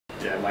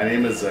Yeah, my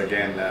name is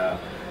again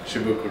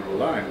Shibu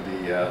Kurula.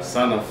 I'm the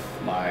son of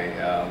my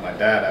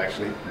dad,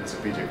 actually, Mr.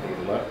 PJ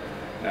Kurula.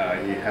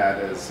 He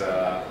had his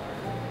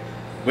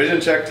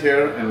vision checked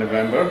here in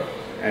November,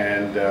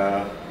 and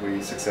we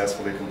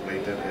successfully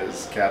completed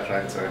his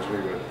cataract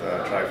surgery with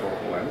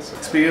trifocal lens.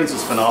 Experience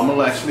was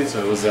phenomenal, actually.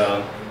 So it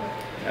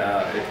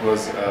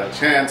was a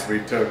chance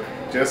we took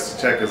just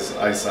to check his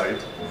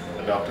eyesight.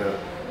 Dr.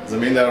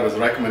 Zamindar was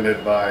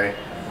recommended by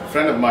a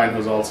friend of mine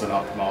who's also an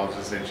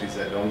ophthalmologist, and she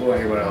said, don't go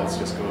anywhere else,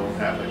 just go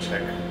have a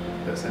check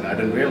this. And I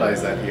didn't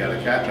realize that he had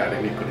a cataract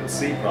and he couldn't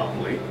see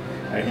properly.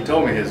 And he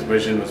told me his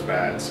vision was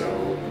bad, so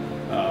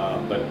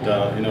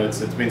you know, it's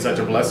been such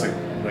a blessing,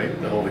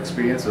 right? The whole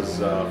experience was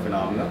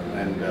phenomenal,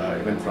 and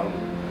even from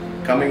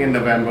coming in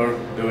November,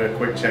 doing a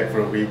quick check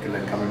for a week, and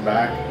then coming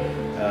back,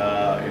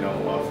 you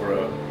know, for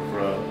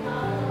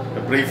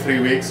a brief 3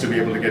 weeks to be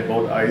able to get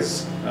both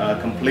eyes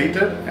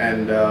completed.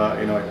 And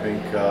you know, I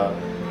think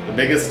the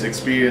biggest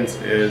experience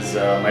is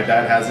my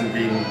dad hasn't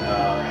been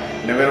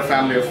we're a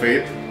family of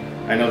faith.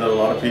 I know there are a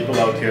lot of people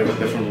out here with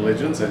different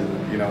religions,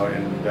 and you know,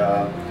 and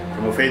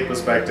from a faith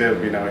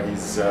perspective, you know,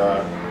 he's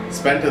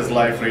spent his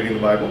life reading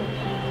the Bible,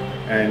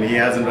 and he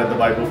hasn't read the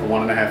Bible for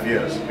 1.5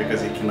 years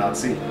because he cannot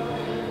see.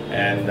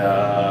 And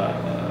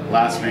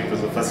last week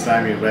was the first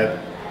time he read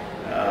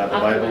the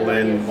Bible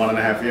in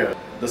 1.5 years.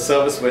 The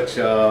service which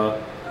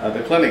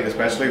the clinic,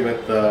 especially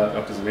with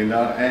Dr.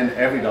 Zamindar and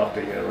every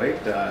doctor here, right?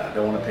 I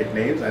don't want to take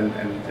names, and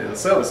the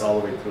service all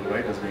the way through,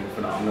 right, has been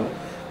phenomenal.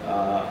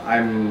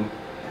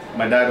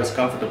 My dad was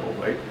comfortable,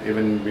 right?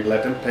 Even we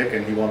let him pick,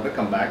 and he wanted to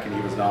come back, and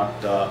he was not.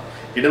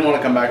 He didn't want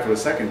to come back for a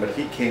second, but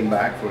he came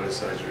back for his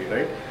surgery,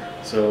 right?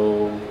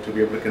 So to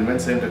be able to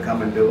convince him to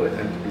come and do it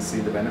and to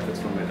see the benefits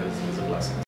from it is a blessing.